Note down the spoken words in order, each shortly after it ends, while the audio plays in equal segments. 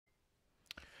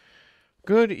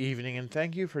Good evening, and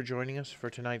thank you for joining us for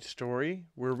tonight's story.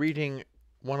 We're reading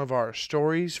one of our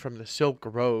stories from the Silk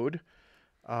Road,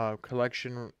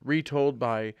 collection retold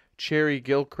by Cherry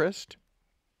Gilchrist.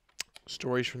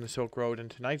 Stories from the Silk Road,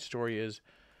 and tonight's story is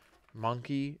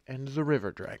Monkey and the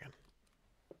River Dragon.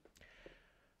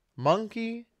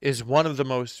 Monkey is one of the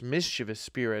most mischievous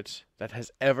spirits that has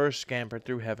ever scampered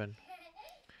through heaven.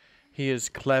 He is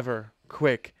clever,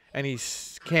 quick, and he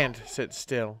can't sit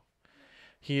still.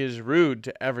 He is rude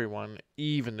to everyone,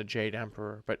 even the Jade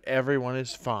Emperor, but everyone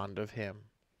is fond of him.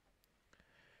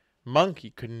 Monkey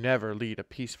could never lead a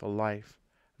peaceful life.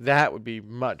 That would be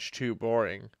much too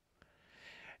boring.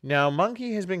 Now,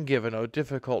 Monkey has been given a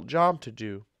difficult job to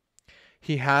do.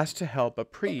 He has to help a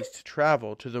priest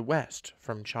travel to the west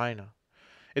from China.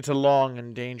 It's a long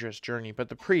and dangerous journey, but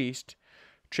the priest,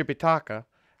 Tripitaka,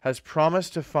 has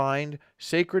promised to find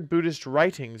sacred Buddhist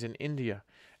writings in India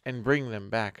and bring them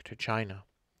back to China.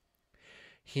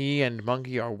 He and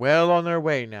Monkey are well on their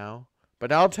way now,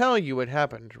 but I'll tell you what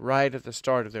happened right at the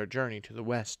start of their journey to the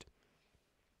west.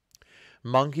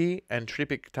 Monkey and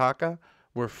Tripitaka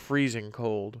were freezing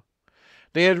cold.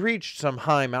 They had reached some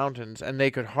high mountains, and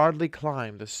they could hardly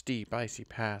climb the steep, icy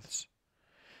paths.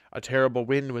 A terrible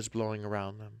wind was blowing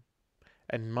around them,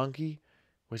 and Monkey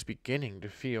was beginning to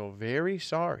feel very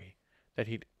sorry that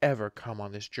he'd ever come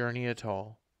on this journey at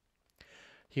all.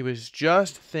 He was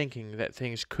just thinking that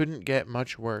things couldn't get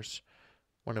much worse,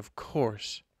 when of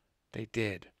course they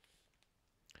did.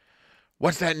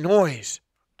 "What's that noise?"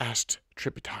 asked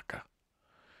Tripitaka.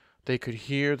 They could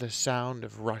hear the sound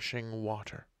of rushing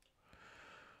water.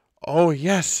 "Oh,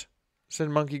 yes," said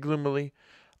Monkey gloomily.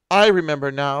 "I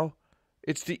remember now.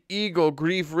 It's the Eagle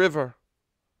Grief River."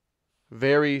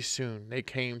 Very soon they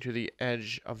came to the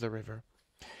edge of the river.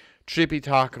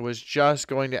 Tripitaka was just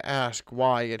going to ask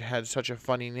why it had such a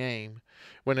funny name,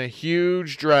 when a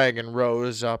huge dragon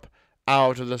rose up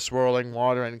out of the swirling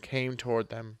water and came toward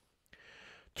them.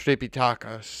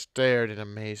 Tripitaka stared in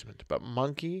amazement, but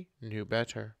Monkey knew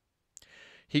better.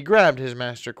 He grabbed his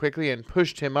master quickly and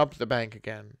pushed him up the bank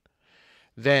again.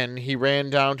 Then he ran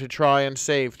down to try and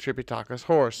save Tripitaka's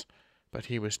horse, but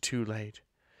he was too late.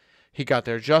 He got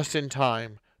there just in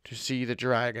time to see the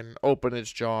dragon open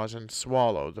its jaws and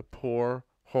swallow the poor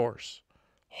horse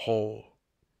whole.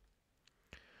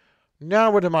 "Now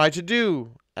what am I to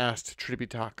do?" asked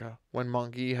Tripitaka, when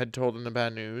Monkey had told him the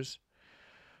bad news.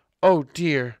 "Oh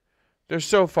dear, there's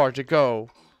so far to go,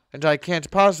 and I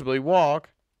can't possibly walk."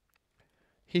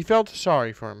 He felt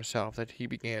sorry for himself that he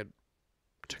began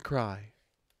to cry.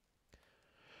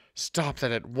 "Stop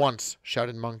that at once!"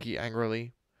 shouted Monkey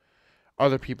angrily.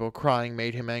 Other people crying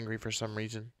made him angry for some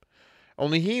reason.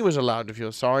 Only he was allowed to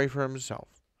feel sorry for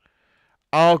himself.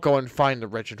 "I'll go and find the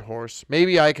wretched horse.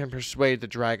 Maybe I can persuade the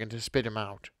dragon to spit him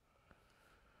out."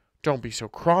 "Don't be so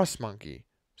cross, Monkey,"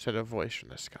 said a voice from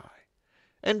the sky.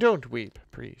 "And don't weep,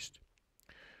 priest.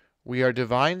 We are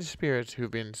divine spirits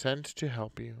who've been sent to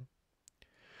help you."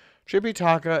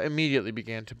 Tripitaka immediately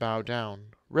began to bow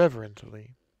down,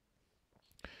 reverently.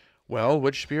 "Well,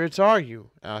 which spirits are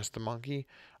you?" asked the monkey.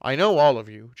 "I know all of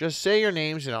you. Just say your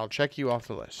names and I'll check you off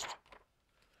the list."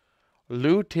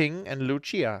 "Lu Ting and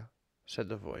Lucia," said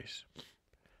the voice,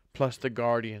 "plus the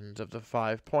guardians of the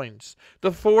 5 points,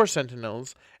 the 4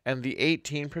 sentinels, and the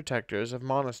 18 protectors of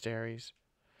monasteries.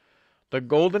 The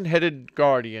golden-headed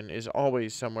guardian is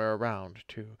always somewhere around,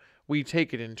 too. We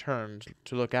take it in turns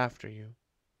to look after you."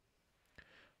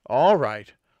 "All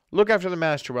right. Look after the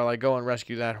master while I go and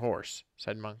rescue that horse,"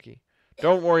 said Monkey.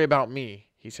 "Don't worry about me,"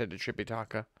 he said to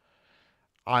Tripitaka.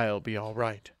 "I'll be all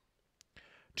right."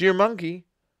 "Dear Monkey."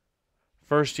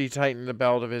 First he tightened the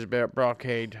belt of his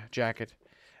brocade jacket.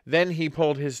 Then he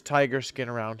pulled his tiger skin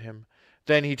around him.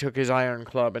 Then he took his iron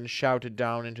club and shouted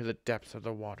down into the depths of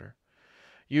the water.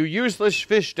 "You useless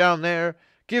fish down there,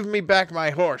 give me back my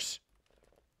horse."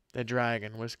 The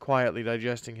dragon was quietly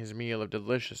digesting his meal of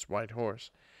delicious white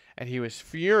horse, and he was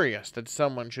furious that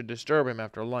someone should disturb him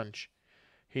after lunch.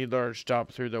 He lurched up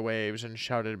through the waves and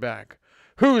shouted back,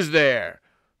 "Who's there?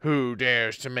 Who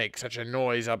dares to make such a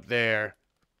noise up there?"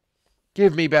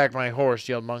 "Give me back my horse,"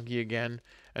 yelled Monkey again,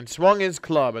 and swung his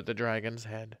club at the dragon's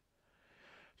head.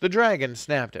 The dragon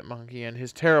snapped at Monkey with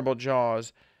his terrible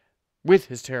jaws,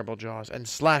 and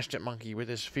slashed at Monkey with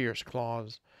his fierce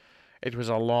claws. It was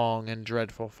a long and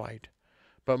dreadful fight,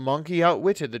 but Monkey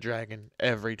outwitted the dragon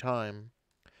every time,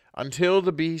 until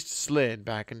the beast slid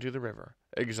back into the river,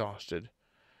 exhausted.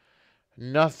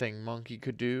 Nothing Monkey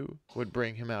could do would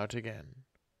bring him out again.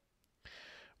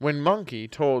 When Monkey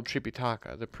told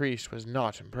Tripitaka, the priest was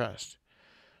not impressed.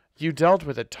 "You dealt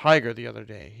with a tiger the other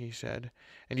day," he said,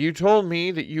 "and you told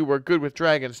me that you were good with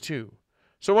dragons too.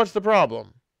 So what's the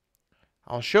problem?"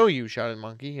 "I'll show you," shouted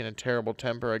Monkey, in a terrible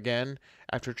temper again,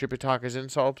 after Tripitaka's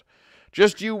insult.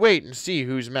 "Just you wait and see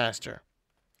who's master."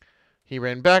 He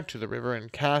ran back to the river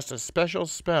and cast a special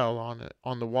spell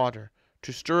on the water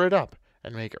to stir it up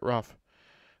and make it rough.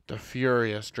 The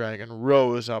furious dragon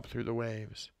rose up through the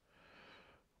waves.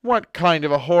 "What kind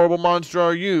of a horrible monster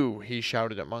are you?" he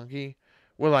shouted at Monkey.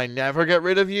 "Will I never get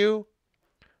rid of you?"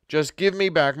 "Just give me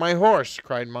back my horse,"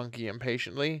 cried Monkey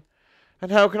impatiently.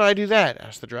 "And how can I do that?"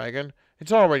 asked the dragon.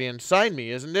 "It's already inside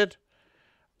me, isn't it?"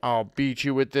 "I'll beat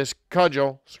you with this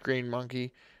cudgel," screamed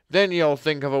Monkey. "Then you'll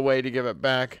think of a way to give it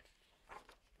back."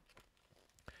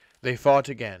 They fought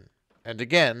again, and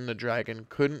again the dragon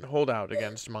couldn't hold out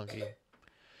against Monkey.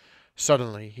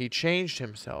 Suddenly he changed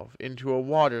himself into a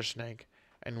water snake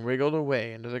and wriggled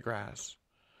away into the grass.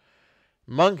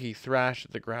 Monkey thrashed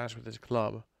at the grass with his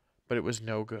club, but it was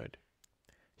no good.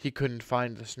 He couldn't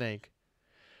find the snake.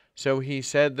 So he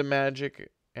said the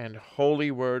magic and holy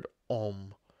word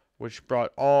Om, which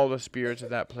brought all the spirits of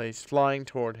that place flying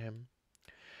toward him.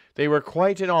 They were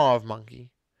quite in awe of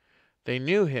Monkey. They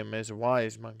knew him as a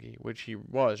wise monkey, which he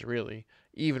was really,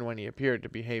 even when he appeared to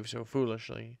behave so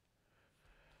foolishly.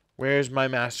 "Where's my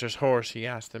master's horse?" he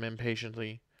asked them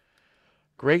impatiently.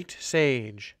 "Great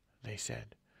sage," they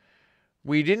said,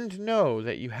 "we didn't know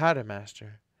that you had a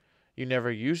master. You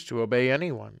never used to obey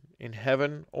anyone, in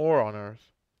heaven or on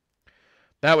earth."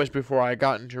 "That was before I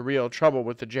got into real trouble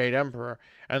with the Jade Emperor,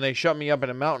 and they shut me up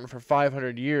in a mountain for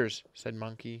 500 years, said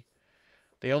Monkey.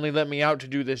 "They only let me out to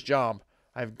do this job.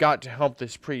 I've got to help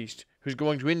this priest, who's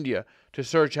going to India to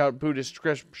search out Buddhist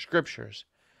scriptures.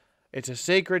 It's a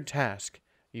sacred task,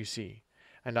 you see,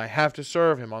 and I have to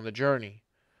serve him on the journey.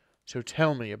 So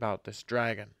tell me about this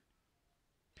dragon."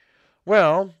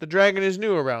 "Well, the dragon is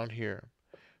new around here.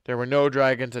 There were no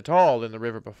dragons at all in the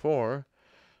river before.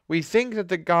 We think that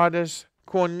the goddess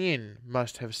Kuan Yin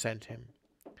must have sent him.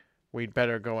 We'd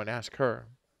better go and ask her."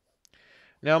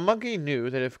 Now Monkey knew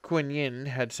that if Kuan Yin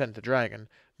had sent the dragon,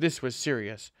 this was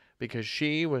serious, because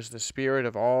she was the spirit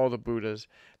of all the Buddhas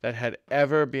that had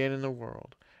ever been in the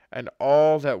world, and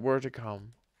all that were to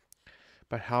come.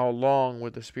 But how long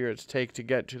would the spirits take to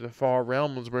get to the far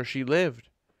realms where she lived?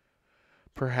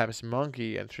 Perhaps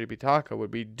Monkey and Tripitaka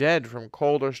would be dead from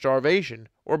cold or starvation,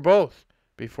 or both,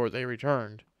 before they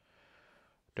returned.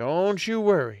 "Don't you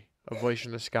worry," a voice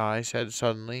from the sky said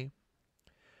suddenly.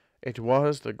 It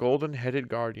was the golden-headed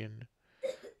guardian.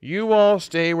 "You all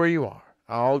stay where you are.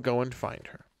 I'll go and find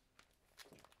her."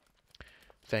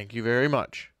 "Thank you very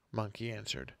much," Monkey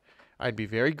answered. "I'd be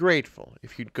very grateful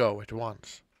if you'd go at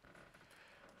once."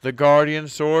 The guardian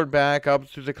soared back up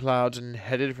through the clouds and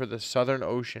headed for the southern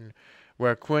ocean,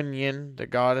 where Kuan Yin, the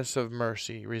goddess of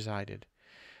mercy, resided.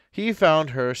 He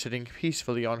found her sitting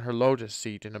peacefully on her lotus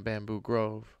seat in a bamboo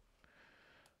grove.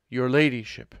 "Your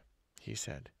ladyship," he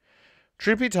said,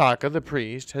 "Tripitaka the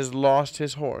priest has lost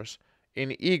his horse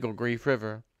in Eagle Grief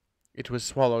River. It was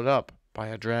swallowed up by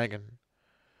a dragon."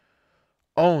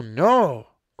 "Oh no!"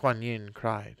 Kuan Yin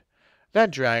cried.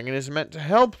 "That dragon is meant to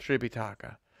help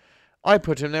Tripitaka. I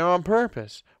put him there on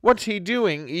purpose. What's he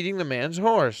doing eating the man's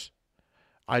horse?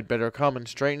 I'd better come and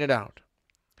straighten it out."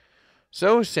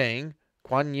 So saying,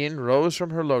 Kuan Yin rose from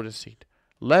her lotus seat,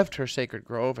 left her sacred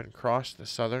grove, and crossed the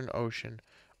southern ocean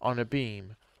on a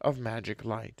beam of magic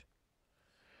light.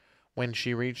 When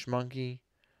she reached Monkey,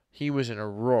 he was in a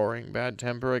roaring bad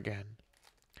temper again.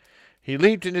 He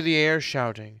leaped into the air,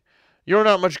 shouting, "You're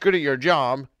not much good at your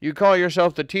job. You call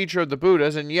yourself the teacher of the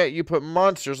Buddhas, and yet you put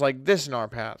monsters like this in our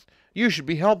path. You should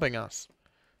be helping us."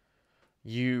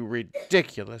 "You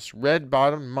ridiculous,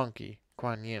 red-bottomed monkey,"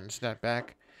 Kuan Yin snapped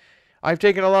back. "I've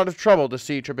taken a lot of trouble to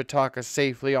see Tripitaka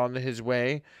safely on his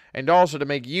way, and also to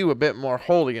make you a bit more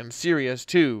holy and serious,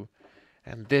 too.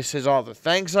 And this is all the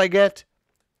thanks I get?"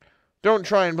 "Don't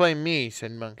try and blame me,"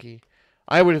 said Monkey.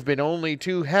 "I would have been only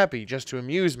too happy just to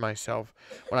amuse myself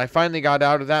when I finally got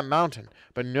out of that mountain.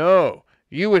 But no,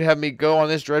 you would have me go on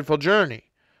this dreadful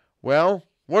journey. Well,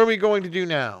 what are we going to do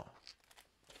now?"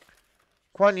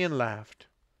 Kuan Yin laughed.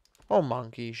 "Oh,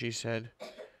 Monkey," she said,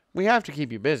 "we have to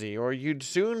keep you busy, or you'd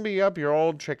soon be up your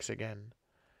old tricks again.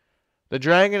 The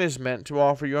dragon is meant to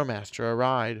offer your master a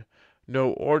ride.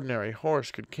 No ordinary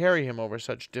horse could carry him over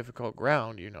such difficult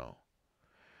ground, you know."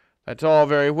 "That's all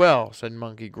very well," said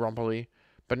Monkey grumpily,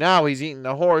 "but now he's eaten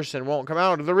the horse and won't come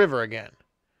out of the river again."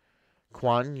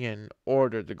 Kuan Yin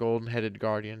ordered the golden-headed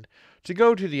guardian to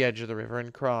go to the edge of the river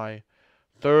and cry,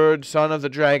 "Third son of the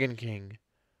Dragon King,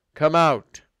 come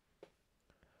out."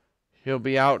 "He'll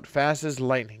be out fast as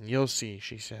lightning, you'll see,"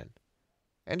 she said.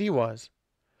 And he was.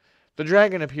 The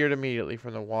dragon appeared immediately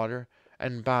from the water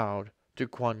and bowed to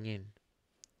Kuan Yin.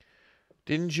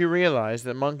 Didn't you realize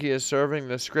that Monkey is serving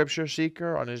the scripture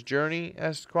seeker on his journey?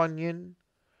 Asked Kuan Yin.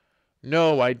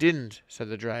 No, I didn't, said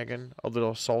the dragon, a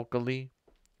little sulkily.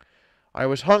 I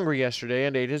was hungry yesterday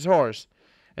and ate his horse,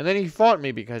 and then he fought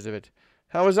me because of it.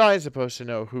 How was I supposed to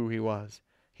know who he was?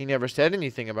 He never said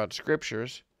anything about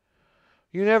scriptures.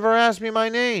 You never asked me my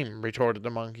name, retorted the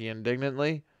monkey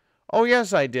indignantly. Oh,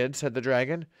 yes, I did, said the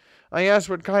dragon. I asked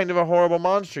what kind of a horrible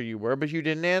monster you were, but you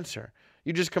didn't answer.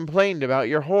 You just complained about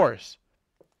your horse.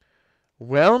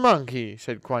 Well, monkey,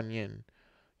 said Kuan Yin,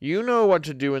 you know what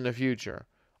to do in the future.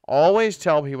 Always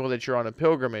tell people that you're on a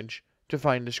pilgrimage to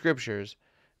find the scriptures.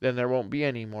 Then there won't be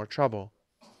any more trouble.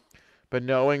 But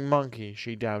knowing Monkey,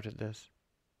 she doubted this.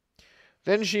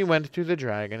 Then she went to the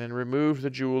dragon and removed the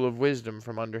jewel of wisdom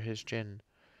from under his chin.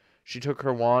 She took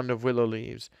her wand of willow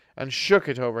leaves and shook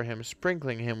it over him,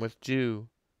 sprinkling him with dew.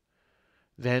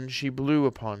 Then she blew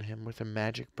upon him with a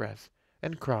magic breath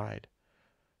and cried,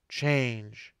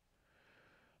 Change!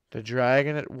 The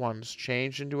dragon at once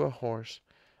changed into a horse,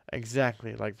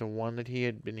 exactly like the one that he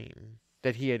had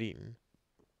eaten.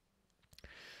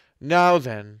 Now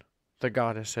then, the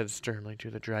goddess said sternly to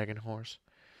the dragon horse,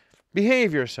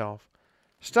 behave yourself.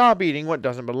 Stop eating what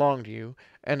doesn't belong to you,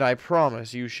 and I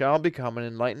promise you shall become an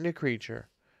enlightened creature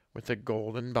with a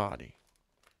golden body.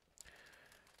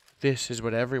 This is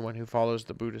what everyone who follows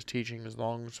the Buddha's teachings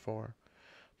longs for,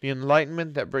 the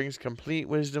enlightenment that brings complete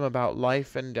wisdom about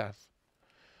life and death.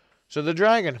 So the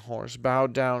dragon horse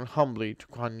bowed down humbly to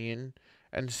Kuan Yin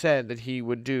and said that he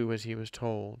would do as he was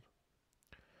told.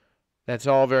 That's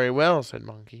all very well, said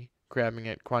Monkey, grabbing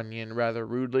at Kuan Yin rather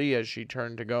rudely as she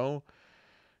turned to go.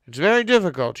 It's very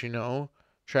difficult, you know,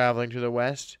 traveling to the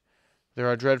west. There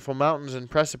are dreadful mountains and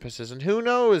precipices, and who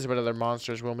knows what other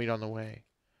monsters we'll meet on the way.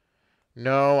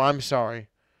 No, I'm sorry,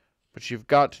 but you've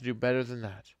got to do better than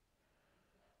that.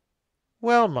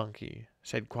 Well, Monkey,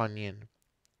 said Kuan Yin,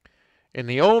 in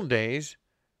the old days,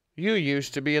 you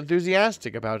used to be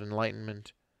enthusiastic about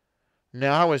enlightenment.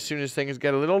 Now, as soon as things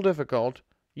get a little difficult,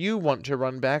 you want to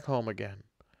run back home again.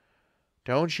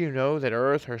 Don't you know that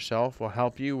Earth herself will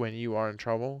help you when you are in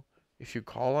trouble, if you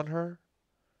call on her?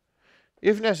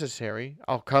 If necessary,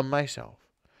 I'll come myself,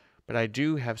 but I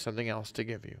do have something else to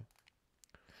give you.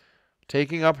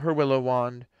 Taking up her willow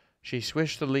wand, she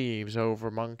swished the leaves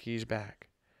over Monkey's back.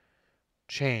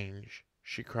 Change,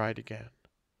 she cried again.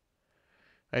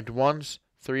 At once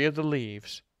 3 of the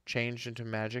leaves changed into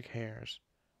magic hairs.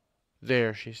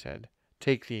 There, she said,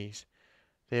 take these.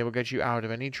 They will get you out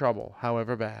of any trouble,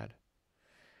 however bad.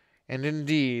 And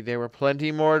indeed, there were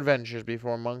plenty more adventures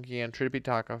before Monkey and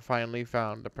Tripitaka finally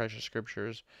found the precious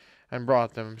scriptures and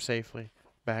brought them safely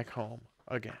back home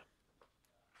again.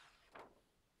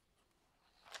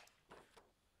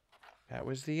 That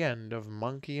was the end of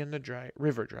Monkey and the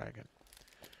River Dragon.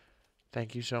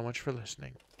 Thank you so much for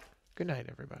listening. Good night,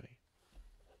 everybody.